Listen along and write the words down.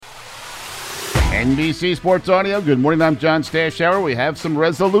NBC Sports Audio. Good morning, I'm John Stashower. We have some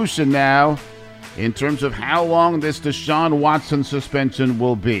resolution now in terms of how long this Deshaun Watson suspension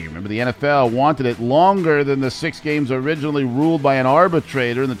will be. Remember, the NFL wanted it longer than the 6 games originally ruled by an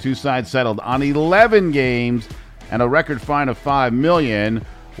arbitrator, and the two sides settled on 11 games and a record fine of $5 million.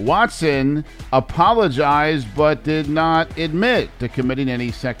 Watson apologized but did not admit to committing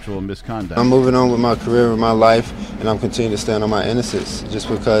any sexual misconduct. I'm moving on with my career, with my life, and I'm continuing to stand on my innocence. Just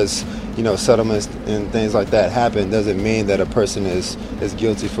because, settlements and things like that happen doesn't mean that a person is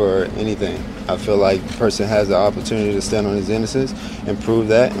guilty for anything. I feel like the person has the opportunity to stand on his innocence and prove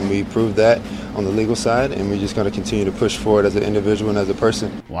that, and we proved that on the legal side, and we're just going to continue to push forward as an individual and as a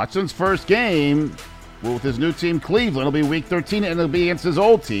person. Watson's first game with his new team, Cleveland, will be week 13, and it'll be against his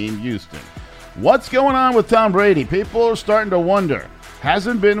old team, Houston. What's going on with Tom Brady? People are starting to wonder.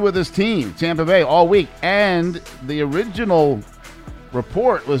 Hasn't been with his team, Tampa Bay, all week, and the original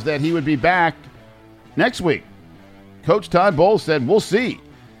report was that he would be back next week. Coach Todd Bowles said, we'll see.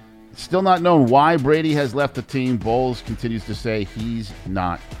 It's still not known why Brady has left the team. Bowles continues to say he's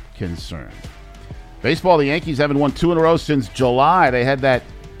not concerned. Baseball, the Yankees haven't won 2 in a row since July. They had that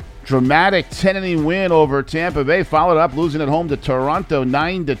dramatic 10-inning win over Tampa Bay, followed up losing at home to Toronto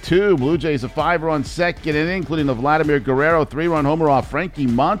 9-2. Blue Jays a 5-run second inning, including a Vladimir Guerrero 3-run homer off Frankie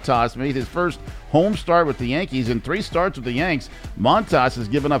Montas, made his first home start with the Yankees. In 3 starts with the Yanks, Montas has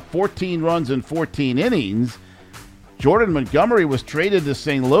given up 14 runs in 14 innings. Jordan Montgomery was traded to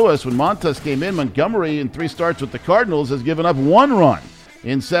St. Louis. When Montas came in, Montgomery in 3 starts with the Cardinals has given up 1 run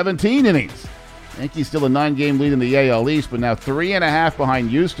in 17 innings. Yankees still a 9-game lead in the AL East, but now 3.5 behind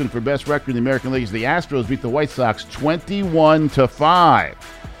Houston for best record in the American League. The Astros beat the White Sox 21-5.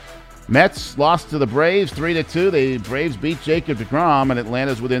 Mets lost to the Braves 3-2. The Braves beat Jacob deGrom, and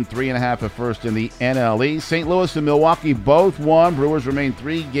Atlanta's within 3.5 of first in the NL East. St. Louis and Milwaukee both won. Brewers remain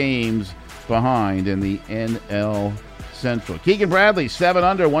 3 games behind in the NL Central. Keegan Bradley 7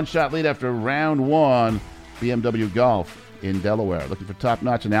 under, 1-shot lead after round 1. BMW Golf in Delaware. Looking for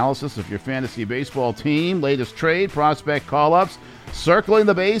top-notch analysis of your fantasy baseball team, latest trade, prospect call-ups, circling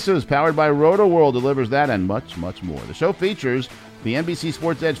the bases, powered by RotoWorld delivers that and much, much more. The show features the NBC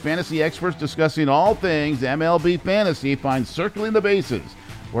Sports Edge fantasy experts discussing all things MLB fantasy. Find Circling the Bases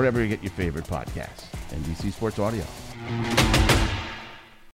wherever you get your favorite podcasts. NBC Sports Audio.